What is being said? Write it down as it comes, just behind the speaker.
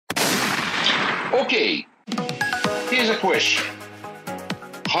Okay, here's a question.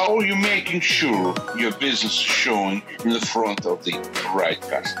 How are you making sure your business is showing in the front of the right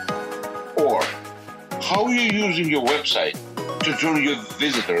customer? Or how are you using your website to turn your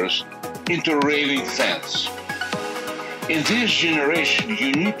visitors into raving fans? In this generation,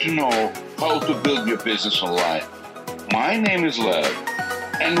 you need to know how to build your business online. My name is Lev,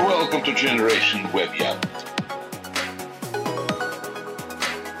 and welcome to Generation Web App.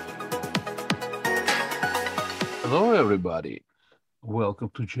 Hello, everybody.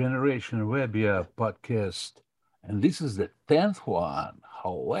 Welcome to Generation Web podcast. And this is the 10th one.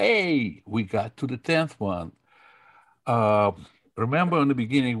 Away! We got to the 10th one. Remember in the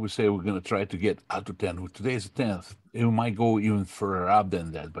beginning, we say we're going to try to get out to 10. Today is the 10th. It might go even further up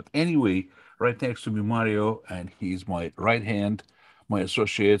than that. But anyway, right next to me, Mario, and he's my right hand, my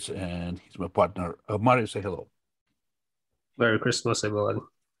associates, and he's my partner. Mario, say hello. Merry Christmas, everyone.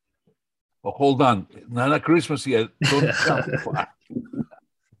 Oh, hold on. Not Christmas yet. Don't come too far.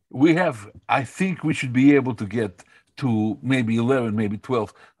 I think we should be able to get to maybe 11, maybe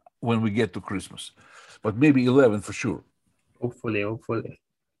 12 when we get to Christmas, but maybe 11 for sure. Hopefully.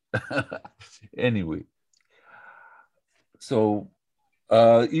 Anyway, so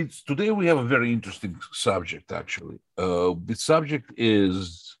today we have a very interesting subject, actually. The subject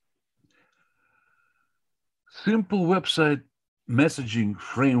is simple website messaging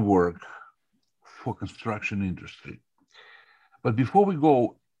framework for construction industry. But before we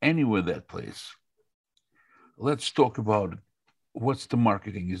go anywhere that place, let's talk about what the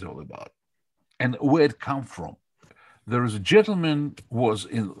marketing is all about and where it come from. There is a gentleman was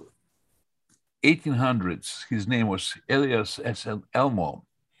in 1800s. His name was Elias S. Elmo,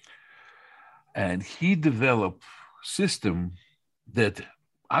 and he developed a system that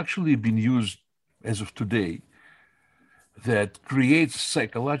actually been used as of today that creates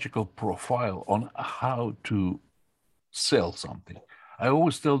psychological profile on how to sell something. I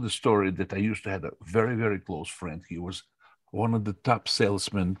always tell the story that I used to have a very, very close friend. He was one of the top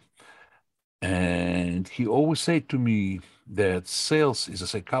salesmen. And he always said to me that sales is a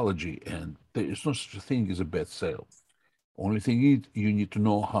psychology and there is no such a thing as a bad sale. Only thing you need to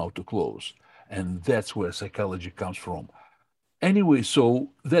know how to close. And that's where psychology comes from. Anyway, so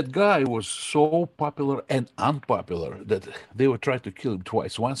that guy was so popular and unpopular that they would try to kill him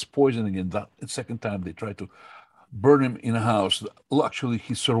twice. Once poisoning, and the second time they tried to burn him in a house. Luckily,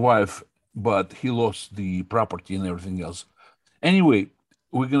 he survived, but he lost the property and everything else. Anyway,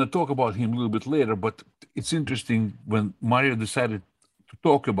 we're going to talk about him a little bit later, but it's interesting when Mario decided to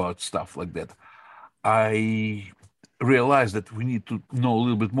talk about stuff like that. I realized that we need to know a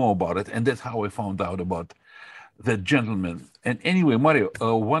little bit more about it, and that's how I found out about that gentleman. And anyway, Mario,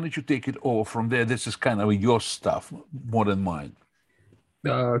 why don't you take it over from there? This is kind of your stuff more than mine.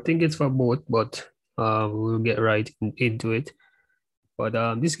 I think it's for both, but we'll get right into it. But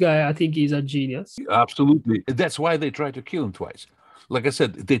this guy, I think he's a genius. Absolutely. That's why they tried to kill him twice. Like I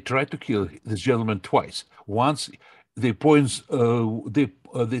said, they tried to kill this gentleman twice. Once they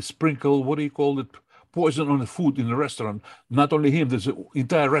they sprinkle, what do you call it, poison on the food in the restaurant. Not only him, the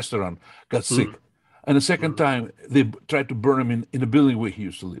entire restaurant got sick. And the second time, they tried to burn him in a building where he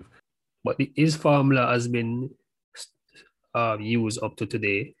used to live. But his formula has been used up to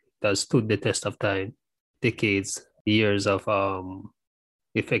today. It has stood the test of time, decades, years of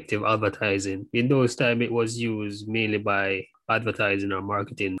effective advertising. In those times, it was used mainly by advertising or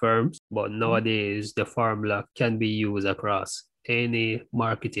marketing firms, but nowadays the formula can be used across any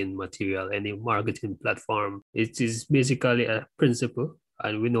marketing material, any marketing platform. It is basically a principle,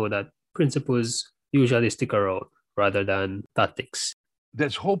 and we know that principles usually stick around rather than tactics.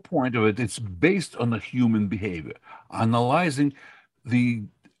 That's the whole point of it. It's based on the human behavior. Analyzing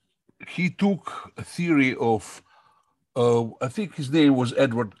he took a theory of, I think his name was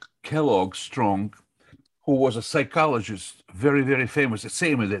Edward Kellogg Strong, who was a psychologist, very, very famous, the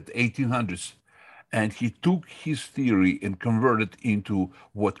same in the 1800s. And he took his theory and converted it into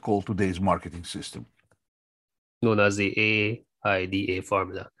what called today's marketing system. Known as the AIDA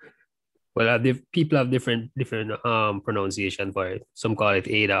formula. Well, people have different pronunciation for it. Some call it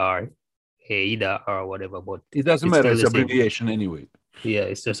AIDA or AIDA or whatever, but it doesn't matter. It's abbreviation anyway. Yeah,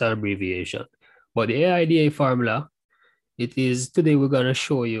 it's just an abbreviation. But the AIDA formula, today we're gonna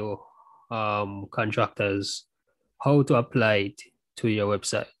show you contractors how to apply it to your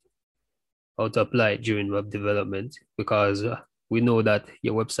website, how to apply it during web development, because we know that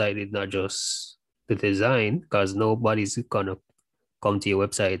your website is not just the design, because nobody's gonna come to your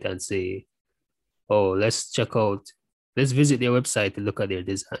website and say, oh, let's visit their website to look at their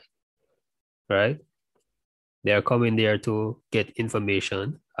design, right? They're coming there to get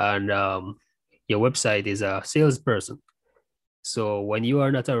information, and your website is a salesperson. So when you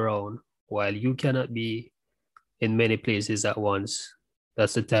are not around, while you cannot be in many places at once,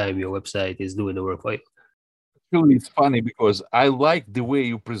 that's the time your website is doing the work for you. Actually, it's funny because I like the way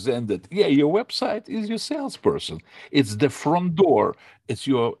you present it. Yeah, your website is your salesperson. It's the front door. It's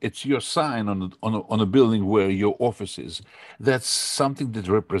your sign on a building where your office is. That's something that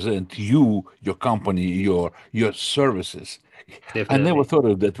represents you, your company, your services. I never Definitely. thought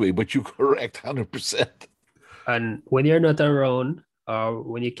of it that way, but you're correct, 100%. And when you're not around or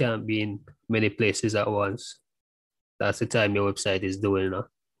when you can't be in many places at once, that's the time your website is doing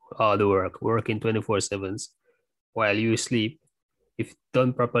all the work, working 24/7s while you sleep. If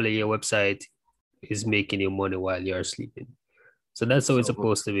done properly, your website is making you money while you're sleeping. So that's how it's So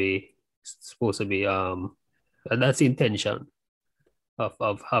supposed to be. It's supposed to be and that's the intention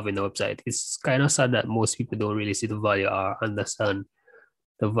of having a website. It's kind of sad that most people don't really see the value or understand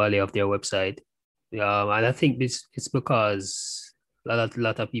the value of their website. And I think this it's because a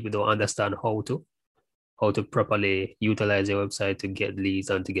lot of people don't understand how to properly utilize your website to get leads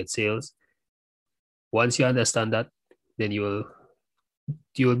and to get sales. Once you understand that, then you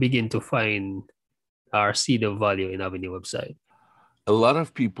will begin to find or see the value in having your website. a lot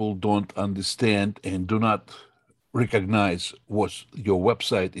of people don't understand and do not recognize what your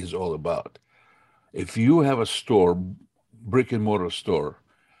website is all about. If you have a store, brick and mortar store,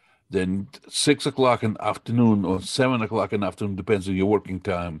 then 6 o'clock in the afternoon or 7 o'clock in the afternoon, depends on your working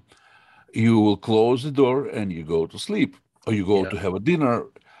time, you will close the door and you go to sleep or you go Yeah, to have a dinner.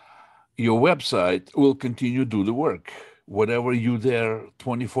 Your website will continue to do the work, whatever you there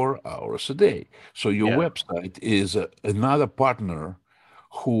 24 hours a day. So your yeah, website is another partner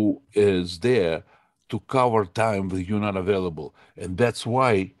who is there to cover time that you're not available. And that's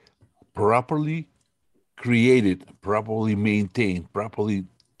why properly created, properly maintained, properly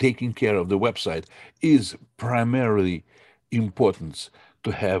taking care of the website is primarily importance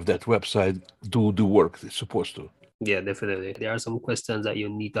to have that website do the work it's supposed to. yeah, definitely. There are some questions that you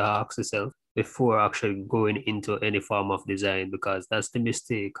need to ask yourself before actually going into any form of design because that's the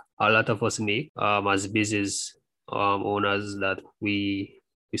mistake a lot of us make as business owners that we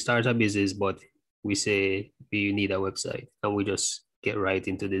start a business but we say we need a website and we just get right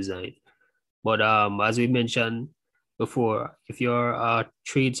into design. But as we mentioned before, if you're a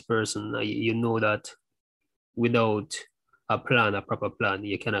tradesperson, you know that without a proper plan,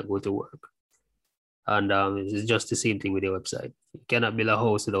 you cannot go to work. And it's just the same thing with your website. You cannot build a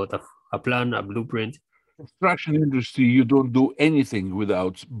house without a plan, a blueprint. Construction industry, you don't do anything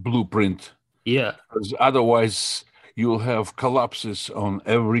without blueprint, Yeah, because otherwise you'll have collapses on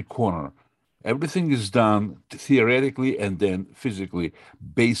every corner. Everything is done theoretically and then physically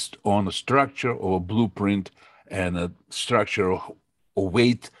based on a structure or a blueprint and a structure or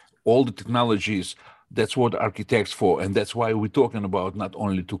weight, all the technologies. That's what architects for. And that's why we're talking about not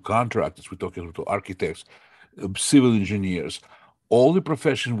only to contractors, we're talking to architects, civil engineers, all the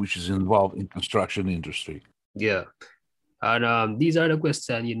profession which is involved in construction industry. yeah. And these are the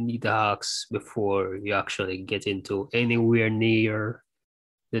questions you need to ask before you actually get into anywhere near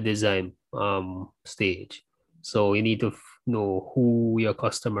the design stage. So you need to know who your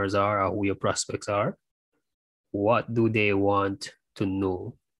customers are or who your prospects are. What do they want to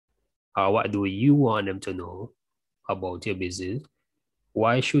know? Or what do you want them to know about your business?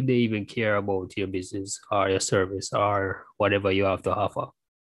 Why should they even care about your business or your service or whatever you have to offer?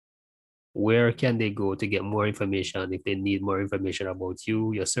 Where can they go to get more information if they need more information about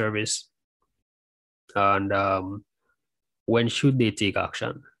you, your service? And when should they take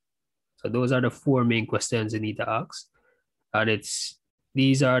action? So those are the four main questions you need to ask. And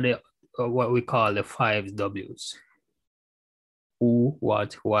these are the what we call the 5 W's. Who,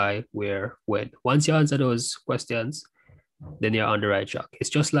 what, why, where, when. Once you answer those questions, then you're on the right track. It's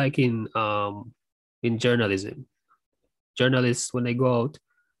just like in journalism. Journalists, when they go out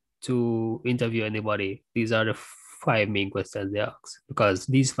to interview anybody, these are the 5 main questions they ask because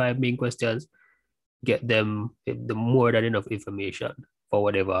these 5 main questions get them the more than enough information for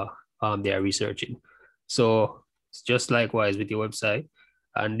whatever they are researching. So it's just likewise with your website,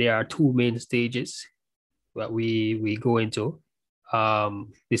 and there are 2 main stages that we go into.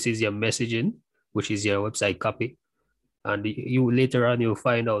 This is your messaging, which is your website copy, and you later on you'll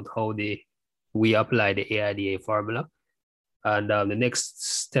find out how we apply the AIDA formula. And the next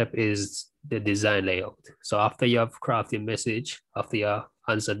step is the design layout. So after you have crafted message, after you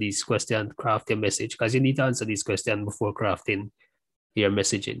answer these questions, craft your message, because you need to answer these questions before crafting your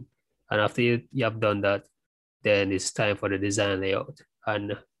messaging. And after you have done that, then it's time for the design layout.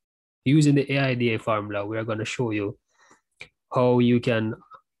 And using the AIDA formula, we're going to show you how you can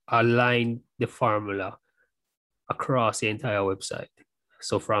align the formula across the entire website.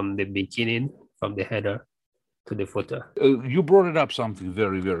 So from the beginning, from the header to the footer. You brought it up something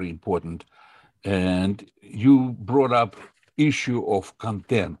very, very important, and you brought up issue of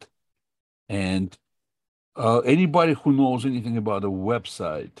content. And anybody who knows anything about a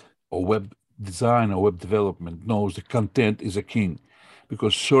website or web design or web development knows the content is a king,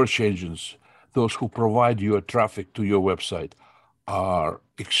 because search engines, those who provide your traffic to your website, are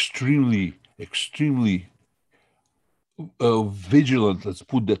extremely, extremely vigilant, let's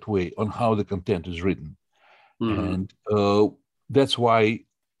put that way, on how the content is written. And that's why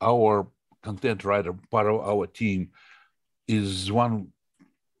our content writer, part of our team, is one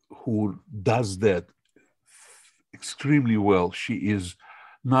who does that extremely well. She is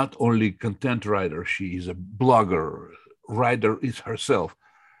not only content writer, she is a blogger, writer is herself.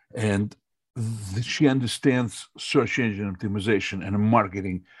 And she understands search engine optimization and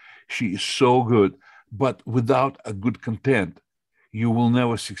marketing. She is so good. But without a good content, you will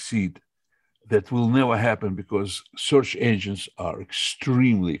never succeed. That will never happen, because search engines are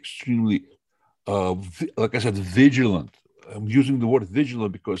extremely, extremely, like I said, vigilant. I'm using the word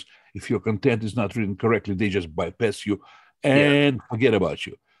vigilant because if your content is not written correctly, they just bypass you and forget about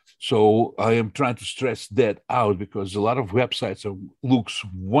you. So I am trying to stress that out, because a lot of websites looks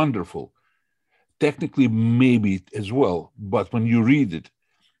wonderful, technically maybe as well, but when you read it,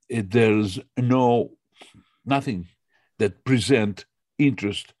 there's nothing that present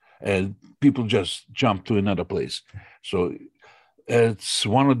interest, and people just jump to another place. So it's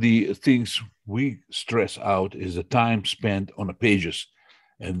one of the things we stress out is the time spent on the pages.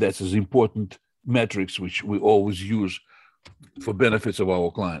 And that's as important metrics, which we always use for benefits of our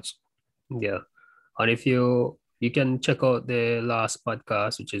clients. Yeah. And if you can check out the last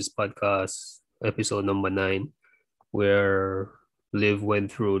podcast, which is podcast episode number 9, where Liv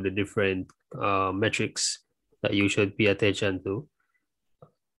went through the different metrics that you should pay attention to,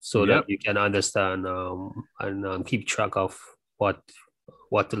 so that you can understand and keep track of what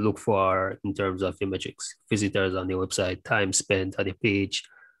to look for in terms of your metrics, visitors on the website, time spent on the page,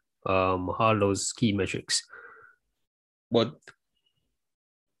 all those key metrics. But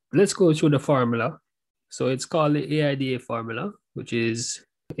let's go through the formula. So it's called the AIDA formula, which is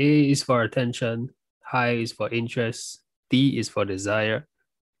A is for attention, I is for interest, D is for desire,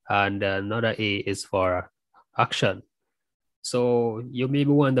 and another A is for action. So you may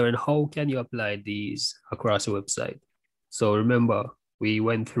be wondering, how can you apply these across the website? So remember, we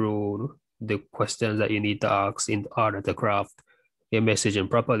went through the questions that you need to ask in order to craft your messaging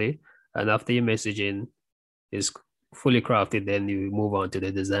properly. And after your messaging is fully crafted, then you move on to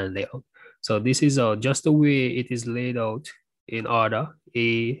the design layout. So this is just the way it is laid out in order,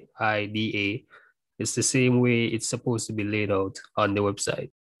 AIDA. It's the same way it's supposed to be laid out on the website.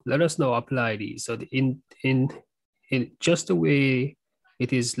 Let us now apply these. So in just the way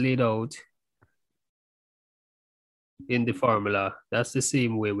it is laid out in the formula, that's the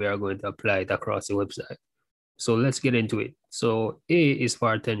same way we are going to apply it across the website. So let's get into it. So A is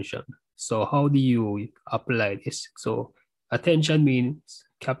for attention. So how do you apply this? So attention means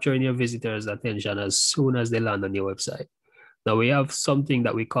capturing your visitors' attention as soon as they land on your website. Now we have something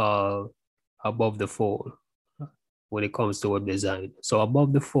that we call above the fold when it comes to web design. So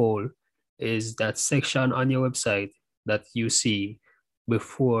above the fold is that section on your website that you see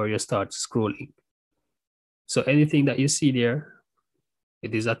before you start scrolling. So anything that you see there,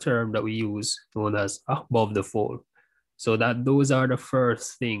 it is a term that we use known as above the fold. So that those are the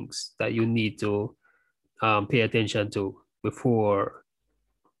first things that you need to pay attention to before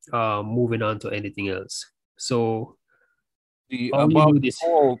moving on to anything else. So the above the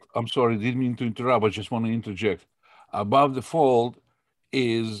fold, I'm sorry, didn't mean to interrupt, I just want to interject. Above the fold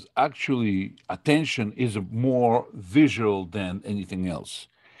is actually, attention is more visual than anything else.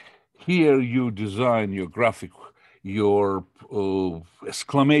 Here you design your graphic, your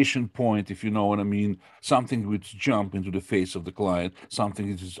exclamation point, if you know what I mean, something which jump into the face of the client, something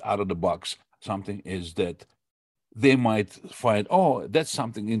that is out of the box, something is that they might find, oh, that's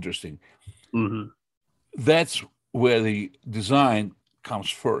something interesting. Mm-hmm. That's where the design comes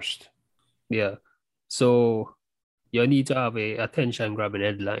first. Yeah. So you need to have a attention-grabbing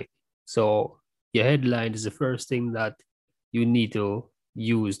headline. So your headline is the first thing that you need to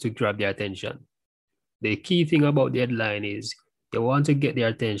use to grab their attention. The key thing about the headline is you want to get their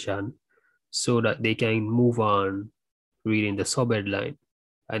attention so that they can move on reading the sub-headline.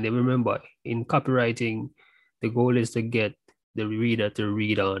 And then remember, in copywriting, the goal is to get the reader to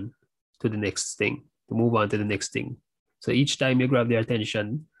read on to the next thing, to move on to the next thing. So each time you grab their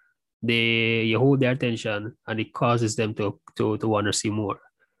attention, you hold their attention, and it causes them to want to see more.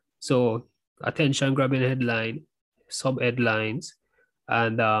 So attention grabbing headline, sub headlines,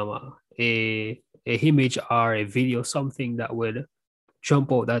 and a image or a video, something that would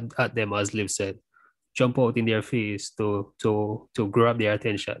jump out at them, as Liv said, jump out in their face to grab their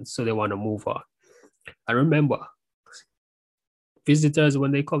attention, so they want to move on. And remember, visitors,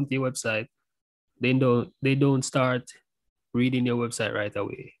 when they come to your website, they don't start reading your website right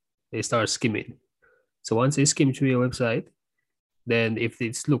away. They start skimming. So once they skim through your website, then if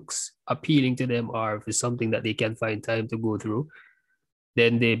it looks appealing to them, or if it's something that they can find time to go through,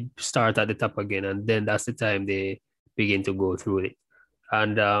 then they start at the top again, and then that's the time they begin to go through it.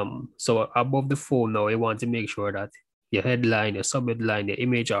 And so above the phone now, you want to make sure that your headline, your sub-headline, your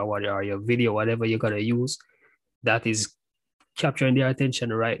image, or whatever, your video, whatever you're gonna use, that is capturing their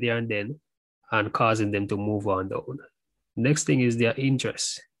attention right there and then, and causing them to move on down. Next thing is their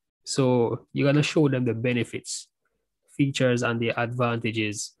interest. So you're gonna show them the benefits, features, and the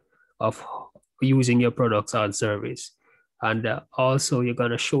advantages of using your products and service. And also you're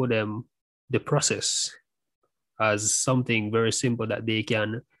gonna show them the process as something very simple that they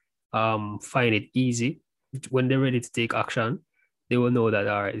can find it easy. When they're ready to take action, they will know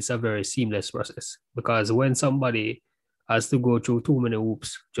that it's a very seamless process. Because when somebody has to go through too many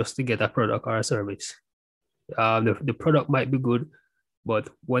hoops just to get a product or a service, the product might be good, but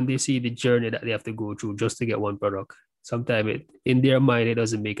when they see the journey that they have to go through just to get one product, sometimes in their mind, it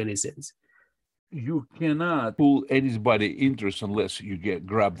doesn't make any sense. You cannot pull anybody's interest unless you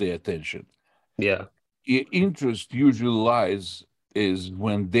grab their attention. Yeah. Your interest usually lies is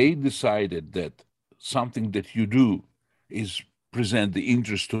when they decided that something that you do is present the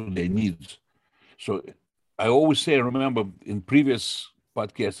interest to their needs. So I always say, remember in previous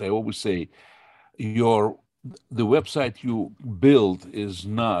podcasts, I always say the website you build is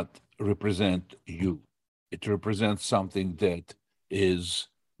not represent you. It represents something that is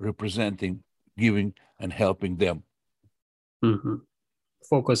representing, giving, and helping them. Mm-hmm.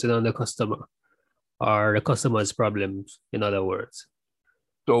 Focusing on the customer or the customer's problems, in other words.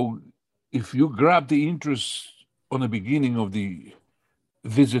 So if you grab the interest on the beginning of the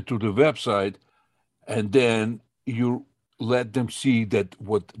visit to the website, and then you let them see that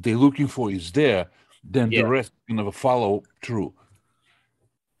what they're looking for is there, then the rest is going to follow through.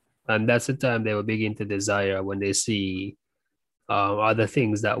 And that's the time they will begin to desire, when they see other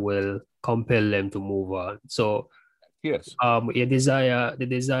things that will compel them to move on. So yes, the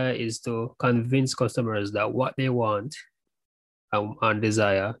desire is to convince customers that what they want and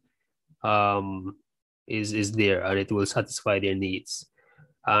desire is there, and it will satisfy their needs.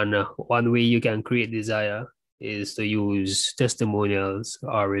 And one way you can create desire is to use testimonials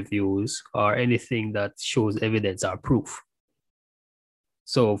or reviews or anything that shows evidence or proof.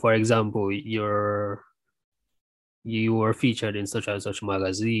 So, for example, you were featured in such and such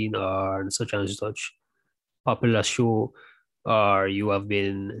magazine or such and such popular show, or you have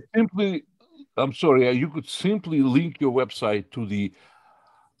been simply, I'm sorry, you could simply link your website to the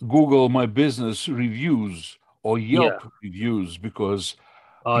Google My Business reviews or Yelp reviews, because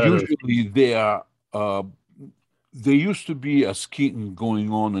usually there used to be a scheme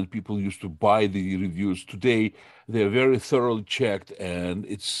going on and people used to buy the reviews. Today, they're very thoroughly checked, and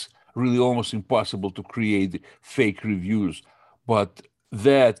it's really almost impossible to create fake reviews. But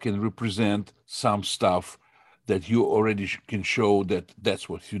that can represent some stuff that you already can show that that's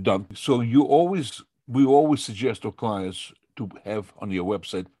what you've done. So we always suggest to clients to have on your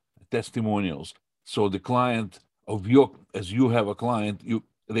website testimonials. So the client as you have a client,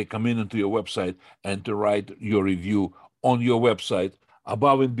 they come into your website and to write your review on your website,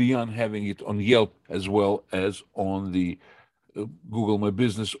 above and beyond having it on Yelp as well as on the Google My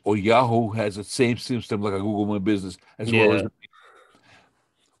Business, or Yahoo has the same system like a Google My Business as well as.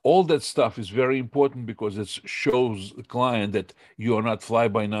 All that stuff is very important because it shows the client that you are not fly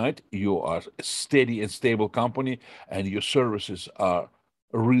by night, you are a steady and stable company, and your services are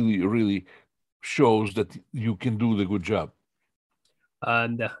really, really shows that you can do the good job.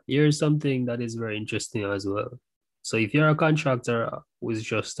 And here's something that is very interesting as well. So if you're a contractor who's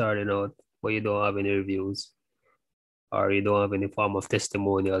just starting out, but you don't have any reviews, or you don't have any form of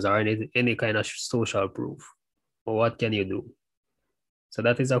testimonials or any kind of social proof, well, what can you do? So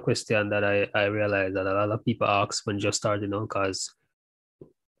that is a question that I realize that a lot of people ask when just starting out, because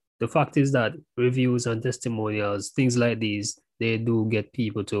the fact is that reviews and testimonials, things like these, they do get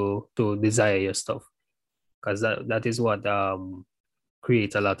people to desire your stuff, because that is what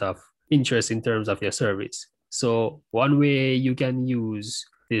creates a lot of interest in terms of your service. So one way you can use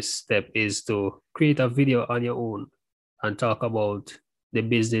this step is to create a video on your own and talk about the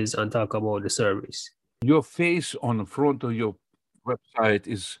business and talk about the service. Your face on the front of your website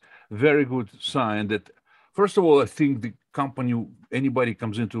is very good sign that, first of all, I think the company, anybody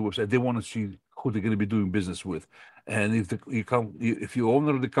comes into the website, they want to see who they're going to be doing business with. And if you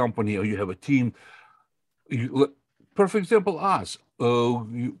owner the company or you have a team, perfect example, us.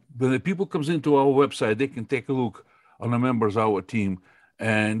 When the people comes into our website, they can take a look on the members of our team.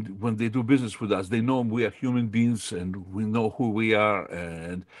 And when they do business with us, they know we are human beings and we know who we are,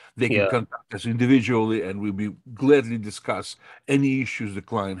 and they can Yeah. contact us individually, and we'll be gladly discuss any issues the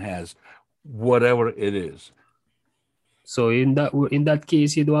client has, whatever it is. So in that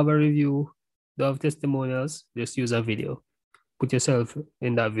case, you do have a review, do have testimonials, just use a video. Put yourself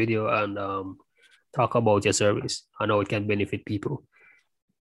in that video and talk about your service and how it can benefit people.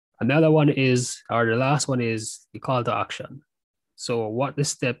 Another one is, or the last one is the call to action. So what the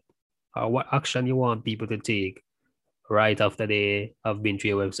step or what action you want people to take right after they have been to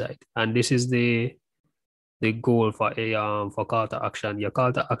your website. And this is the goal for call to action. Your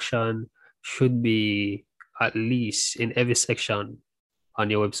call to action should be at least in every section on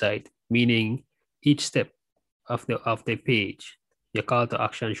your website, meaning each step of the page, your call to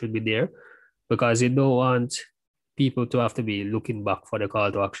action should be there, because you don't want people to have to be looking back for the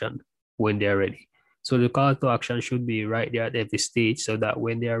call to action when they're ready. So the call to action should be right there at every stage, so that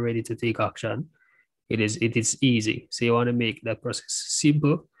when they are ready to take action, it is easy. So you want to make that process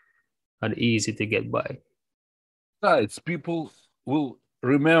simple and easy to get by. Besides, people will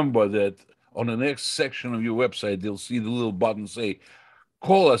remember that on the next section of your website, they'll see the little button say,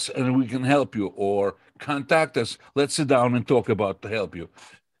 call us and we can help you, or contact us. Let's sit down and talk about to help you.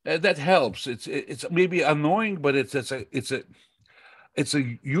 That helps. It's maybe annoying, but it's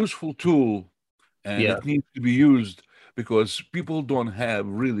a useful tool, and Yeah. it needs to be used because people don't have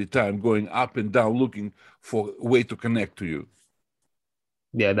really time going up and down looking for a way to connect to you.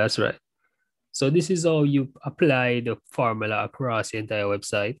 Yeah, that's right. So this is how you apply the formula across your entire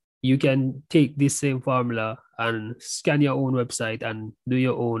website. You can take this same formula and scan your own website and do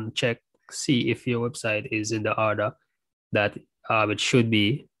your own check, see if your website is in the order that it should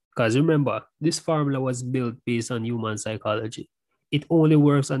be. Because remember, this formula was built based on human psychology. It only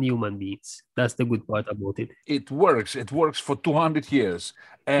works on human beings. That's the good part about it. It works. It works for 200 years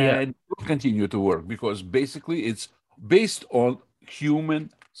Yeah. and will continue to work because basically it's based on human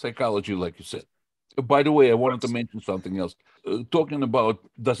psychology, like you said. By the way, I wanted to mention something else. Talking about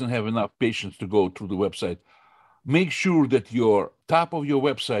doesn't have enough patience to go through the website. Make sure that your top of your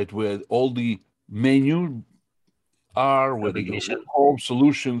website, where all the menu are, whether your Navigation. home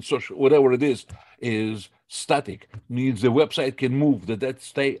solution, social, whatever it is static. Means the website can move, that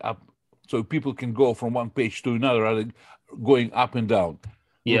stay up, so people can go from one page to another, rather than going up and down.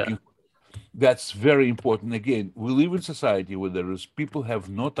 Yeah. Looking. That's very important. Again, we live in society where there is people have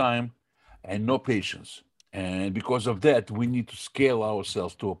no time and no patience, and because of that, we need to scale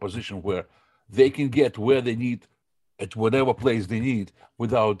ourselves to a position where they can get where they need at whatever place they need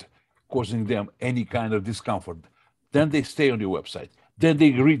without causing them any kind of discomfort. Then they stay on your website. Then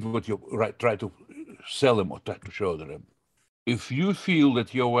they read what you try to sell them or try to show them. If you feel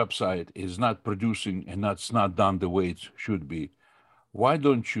that your website is not producing and that's not done the way it should be, why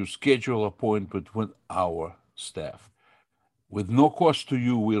don't you schedule an appointment with our staff? With no cost to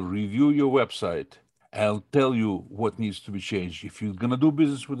you, we'll review your website and tell you what needs to be changed. If you're gonna do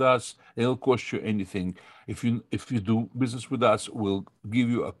business with us, it'll cost you anything. If you do business with us, we'll give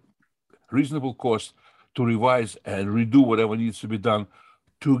you a reasonable cost to revise and redo whatever needs to be done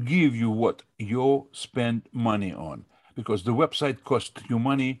to give you what you spend money on. Because the website costs you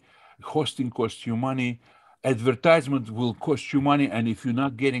money, hosting costs you money, advertisement will cost you money, and if you're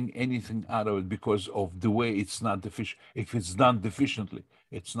not getting anything out of it because of the way it's not deficient, if it's done deficiently,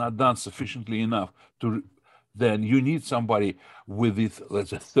 it's not done sufficiently enough to, then you need somebody with it,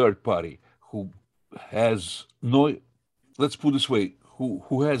 let's a third party who has no, let's put it this way,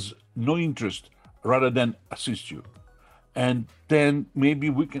 who has no interest rather than assist you. And then maybe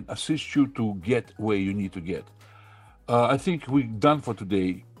we can assist you to get where you need to get. I think we're done for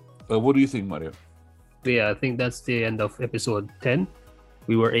today. What do you think, Mario? Yeah, I think that's the end of episode 10.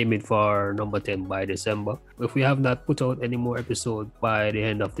 We were aiming for number 10 by December. If we have not put out any more episodes by the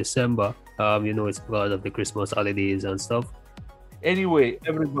end of December, it's because of the Christmas holidays and stuff. Anyway,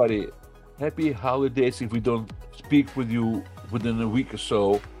 everybody, happy holidays. If we don't speak with you within a week or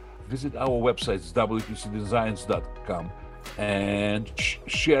so, visit our website, wtcdesigns.com, and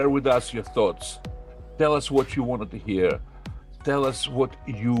share with us your thoughts. Tell us what you wanted to hear. Tell us what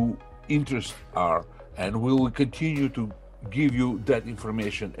your interests are, and we will continue to give you that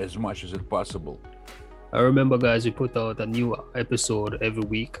information as much as it's possible. Remember, guys, we put out a new episode every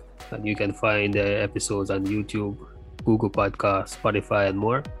week, and you can find the episodes on YouTube, Google Podcasts, Spotify, and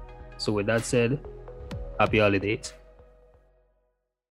more. So with that said, happy holidays.